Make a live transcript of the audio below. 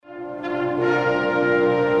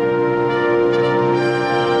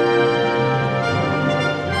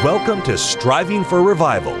Welcome to Striving for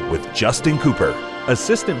Revival with Justin Cooper,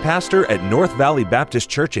 Assistant Pastor at North Valley Baptist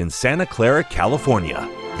Church in Santa Clara, California.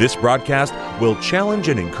 This broadcast will challenge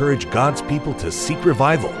and encourage God's people to seek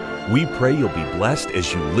revival. We pray you'll be blessed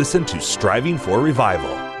as you listen to Striving for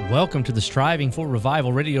Revival. Welcome to the Striving for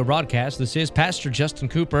Revival radio broadcast. This is Pastor Justin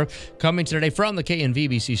Cooper coming today from the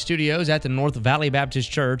KNVBC studios at the North Valley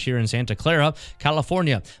Baptist Church here in Santa Clara,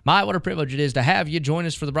 California. What a privilege it is to have you join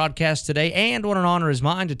us for the broadcast today, and what an honor is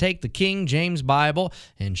mine to take the King James Bible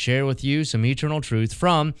and share with you some eternal truth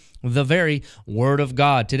from the very Word of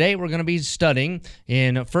God. Today we're going to be studying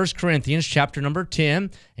in 1 Corinthians chapter number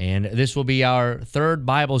 10, and this will be our third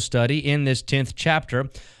Bible study in this 10th chapter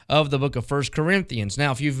of the book of 1 Corinthians.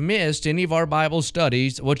 Now, if you've missed any of our Bible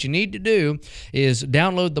studies, what you need to do is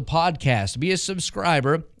download the podcast. Be a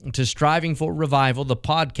subscriber to Striving for Revival, the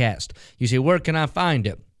podcast. You say, where can I find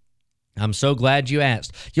it? I'm so glad you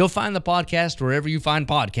asked. You'll find the podcast wherever you find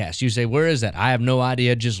podcasts. You say, where is that? I have no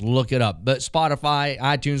idea. Just look it up. But Spotify,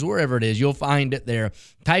 iTunes, wherever it is, you'll find it there.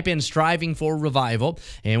 Type in Striving for Revival,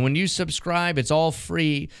 and when you subscribe, it's all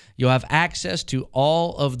free. You'll have access to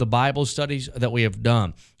all of the Bible studies that we have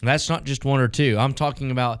done. And that's not just one or two. I'm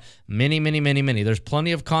talking about many. There's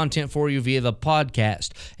plenty of content for you via the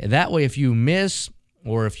podcast. And that way, if you miss,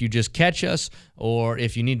 or if you just catch us, or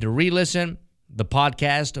if you need to re-listen, the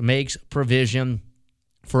podcast makes provision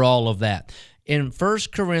for all of that. In 1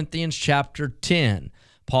 Corinthians chapter 10,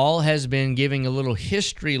 Paul has been giving a little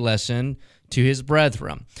history lesson to his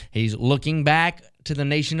brethren. He's looking back to the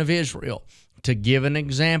nation of Israel to give an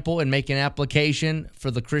example and make an application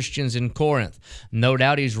for the Christians in Corinth. No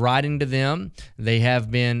doubt he's writing to them. They have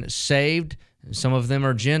been saved. Some of them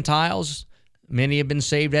are Gentiles. Many have been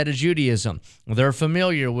saved out of Judaism. They're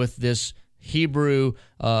familiar with this Hebrew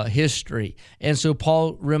history. And so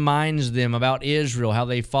Paul reminds them about Israel, how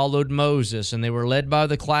they followed Moses and they were led by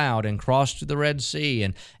the cloud and crossed through the Red Sea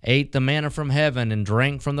and ate the manna from heaven and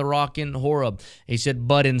drank from the rock in Horeb. He said,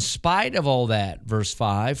 but in spite of all that, verse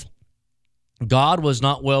 5, God was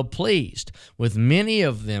not well pleased. With many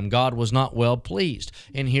of them, God was not well pleased.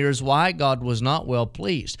 And here's why God was not well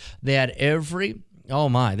pleased. They had every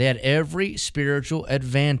spiritual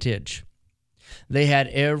advantage. They had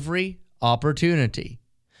every opportunity.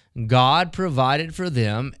 God provided for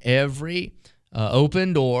them every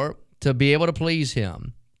open door to be able to please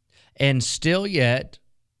Him, and still yet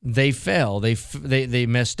they fell. They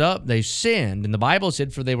messed up. They sinned, and the Bible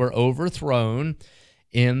said, "For they were overthrown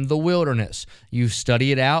in the wilderness." You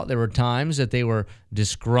study it out. There were times that they were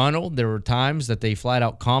disgruntled. There were times that they flat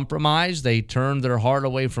out compromised. They turned their heart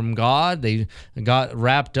away from God. They got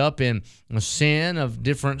wrapped up in a sin of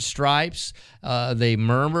different stripes. They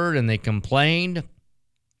murmured and they complained.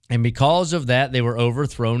 And because of that, they were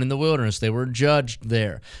overthrown in the wilderness. They were judged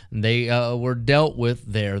there. They were dealt with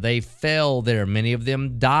there. They fell there. Many of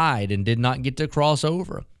them died and did not get to cross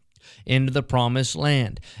over into the promised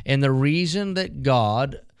land. And the reason that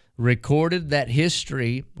God recorded that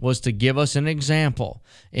history was to give us an example.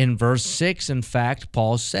 In verse 6, in fact,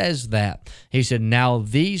 Paul says that. He said, now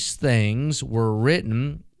these things were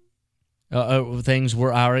written, things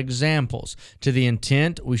were our examples, to the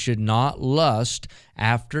intent we should not lust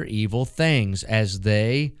after evil things, as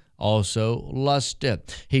they also lusted.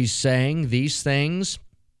 He's saying these things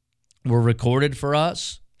were recorded for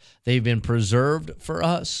us. They've been preserved for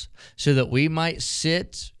us so that we might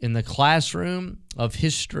sit in the classroom of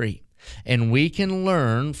history and we can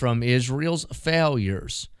learn from Israel's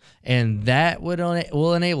failures, and that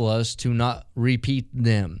will enable us to not repeat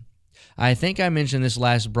them. I think I mentioned this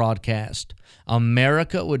last broadcast.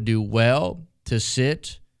 America would do well to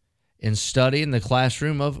sit and study in the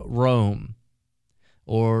classroom of Rome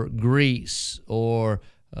or Greece or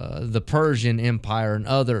the Persian Empire and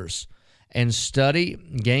others, and study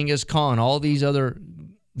Genghis Khan, all these other,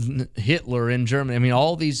 Hitler in Germany,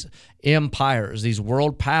 all these empires, these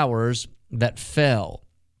world powers that fell,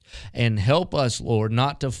 and help us, Lord,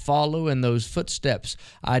 not to follow in those footsteps.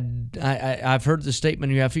 I've heard the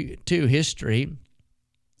statement you have too, history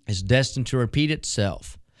is destined to repeat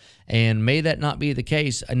itself, and may that not be the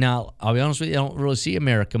case. Now, I'll be honest with you, I don't really see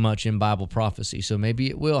America much in Bible prophecy, so maybe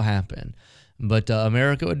it will happen. But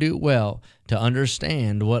America would do well to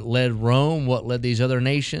understand what led Rome, what led these other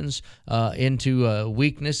nations into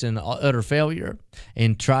weakness and utter failure,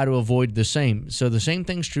 and try to avoid the same. So the same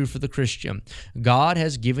thing's true for the Christian. God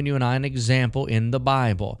has given you and I an example in the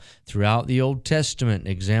Bible. Throughout the Old Testament,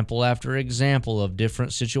 example after example of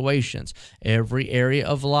different situations. Every area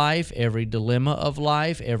of life, every dilemma of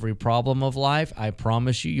life, every problem of life, I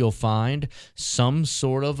promise you'll find some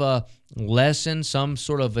sort of a lesson, some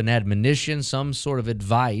sort of an admonition, some sort of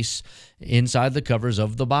advice inside the covers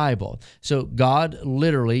of the Bible. So God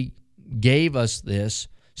literally gave us this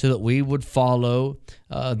so that we would follow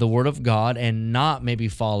the Word of God and not maybe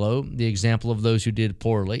follow the example of those who did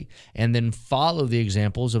poorly, and then follow the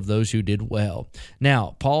examples of those who did well.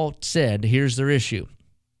 Now, Paul said, here's their issue.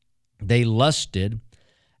 They lusted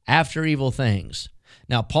after evil things.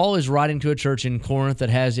 Now, Paul is writing to a church in Corinth that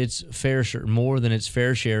has its fair share, more than its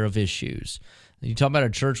fair share of issues. You talk about a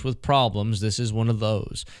church with problems, this is one of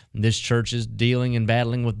those. This church is dealing and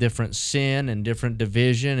battling with different sin and different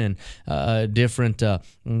division and different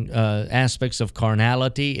aspects of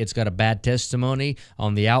carnality. It's got a bad testimony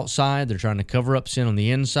on the outside. They're trying to cover up sin on the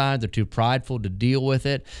inside. They're too prideful to deal with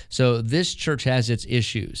it. So this church has its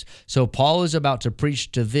issues. So Paul is about to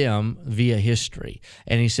preach to them via history.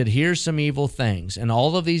 And he said, here's some evil things. And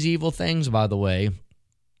all of these evil things, by the way,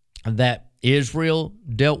 that Israel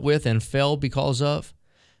dealt with and fell because of,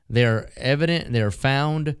 they're evident, they're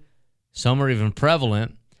found, some are even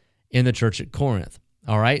prevalent in the church at Corinth.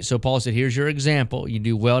 All right, so Paul said, here's your example. You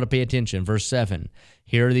do well to pay attention. Verse 7,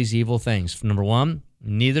 here are these evil things. Number 1,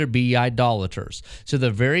 neither be ye idolaters. So the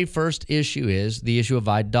very first issue is the issue of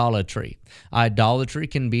idolatry. Idolatry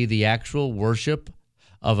can be the actual worship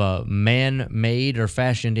of a man-made or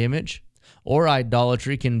fashioned image, or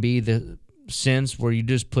idolatry can be the sense where you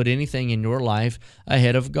just put anything in your life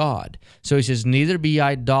ahead of God. So he says, neither be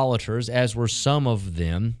idolaters, as were some of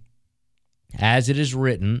them. As it is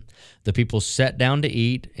written, the people sat down to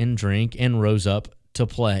eat and drink and rose up to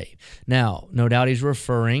play. Now, no doubt he's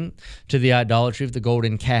referring to the idolatry of the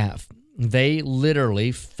golden calf. They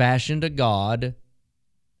literally fashioned a god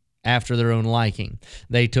after their own liking.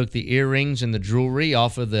 They took the earrings and the jewelry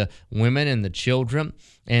off of the women and the children,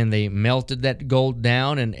 and they melted that gold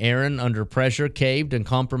down, and Aaron, under pressure, caved and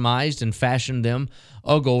compromised and fashioned them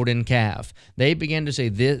a golden calf. They began to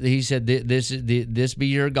say, he said, this be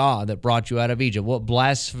your God that brought you out of Egypt. What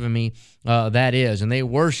blasphemy that is. And they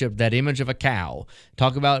worshiped that image of a cow.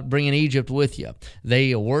 Talk about bringing Egypt with you.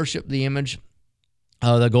 They worshiped the image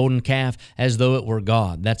the golden calf as though it were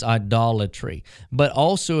God. That's idolatry. But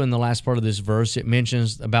also in the last part of this verse, it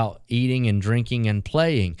mentions about eating and drinking and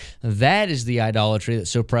playing. That is the idolatry that's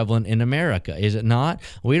so prevalent in America, is it not?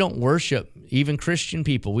 We don't worship, even Christian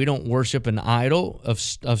people, we don't worship an idol of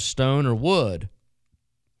stone or wood.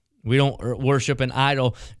 We don't worship an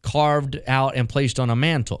idol carved out and placed on a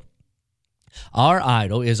mantle. Our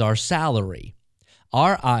idol is our salary.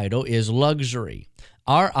 Our idol is luxury.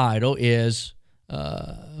 Our idol is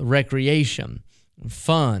recreation,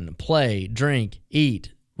 fun, play, drink,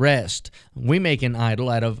 eat, rest. We make an idol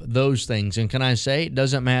out of those things. And can I say, it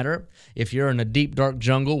doesn't matter if you're in a deep, dark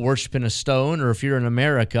jungle worshiping a stone, or if you're in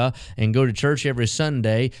America and go to church every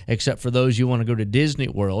Sunday, except for those you want to go to Disney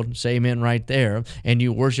World, say amen right there, and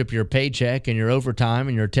you worship your paycheck and your overtime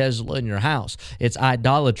and your Tesla and your house. It's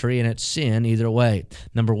idolatry and it's sin either way.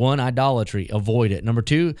 Number 1, idolatry. Avoid it. Number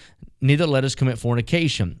 2, neither let us commit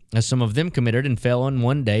fornication, as some of them committed and fell in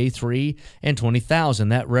one day 320,000.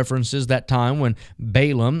 That references that time when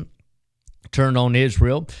Balaam turned on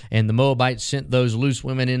Israel, and the Moabites sent those loose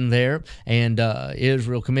women in there, and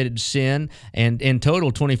Israel committed sin, and in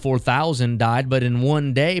total 24,000 died, but in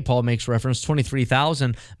one day, Paul makes reference,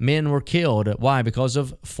 23,000 men were killed. Why? Because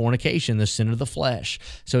of fornication, the sin of the flesh.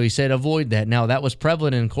 So he said, avoid that. Now, that was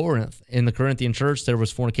prevalent in Corinth. In the Corinthian church, there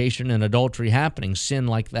was fornication and adultery happening, sin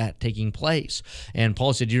like that taking place. And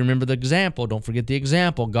Paul said, you remember the example. Don't forget the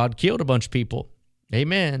example. God killed a bunch of people.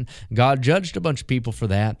 Amen. God judged a bunch of people for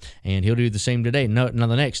that, and he'll do the same today. Now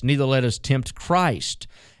the next, neither let us tempt Christ,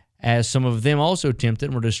 as some of them also tempted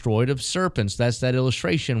and were destroyed of serpents. That's that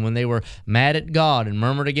illustration when they were mad at God and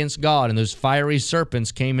murmured against God, and those fiery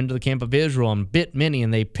serpents came into the camp of Israel and bit many,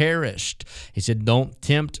 and they perished. He said, don't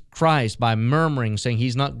tempt Christ by murmuring, saying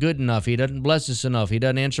he's not good enough, he doesn't bless us enough, he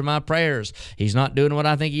doesn't answer my prayers, he's not doing what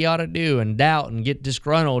I think he ought to do, and doubt and get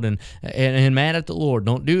disgruntled and mad at the Lord.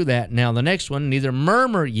 Don't do that. Now the next one, neither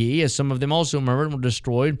murmur ye, as some of them also murmured and were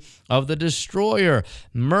destroyed of the destroyer.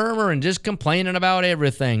 Murmur and just complaining about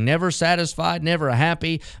everything, never satisfied, never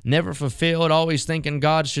happy, never fulfilled, always thinking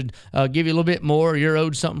God should give you a little bit more, you're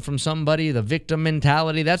owed something from somebody, the victim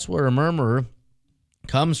mentality. That's where a murmurer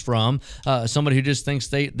comes from, somebody who just thinks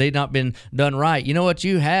they've not been done right. You know what?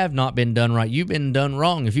 You have not been done right. You've been done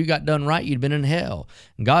wrong. If you got done right, you'd been in hell.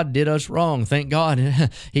 God did us wrong. Thank God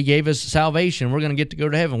he gave us salvation. We're going to get to go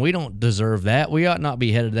to heaven. We don't deserve that. We ought not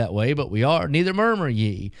be headed that way, but we are. Neither murmur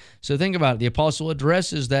ye. So think about it. The apostle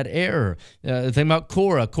addresses that error. Think about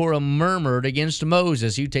Korah. Korah murmured against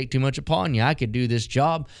Moses. You take too much upon you. I could do this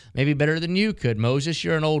job maybe better than you could. Moses,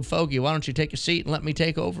 you're an old fogey. Why don't you take a seat and let me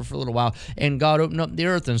take over for a little while? And God opened up the the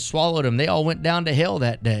earth and swallowed them. They all went down to hell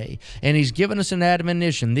that day. And he's given us an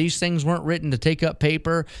admonition. These things weren't written to take up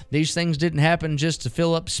paper. These things didn't happen just to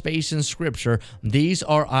fill up space in Scripture. These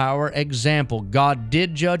are our example. God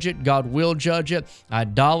did judge it. God will judge it.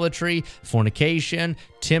 Idolatry, fornication,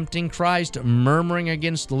 tempting Christ, murmuring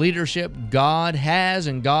against leadership. God has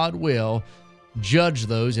and God will judge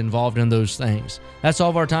those involved in those things. That's all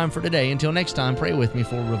of our time for today. Until next time, pray with me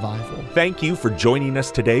for revival. Thank you for joining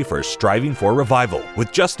us today for Striving for Revival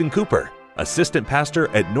with Justin Cooper, Assistant Pastor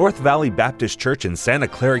at North Valley Baptist Church in Santa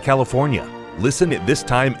Clara, California. Listen at this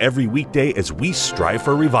time every weekday as we strive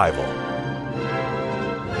for revival.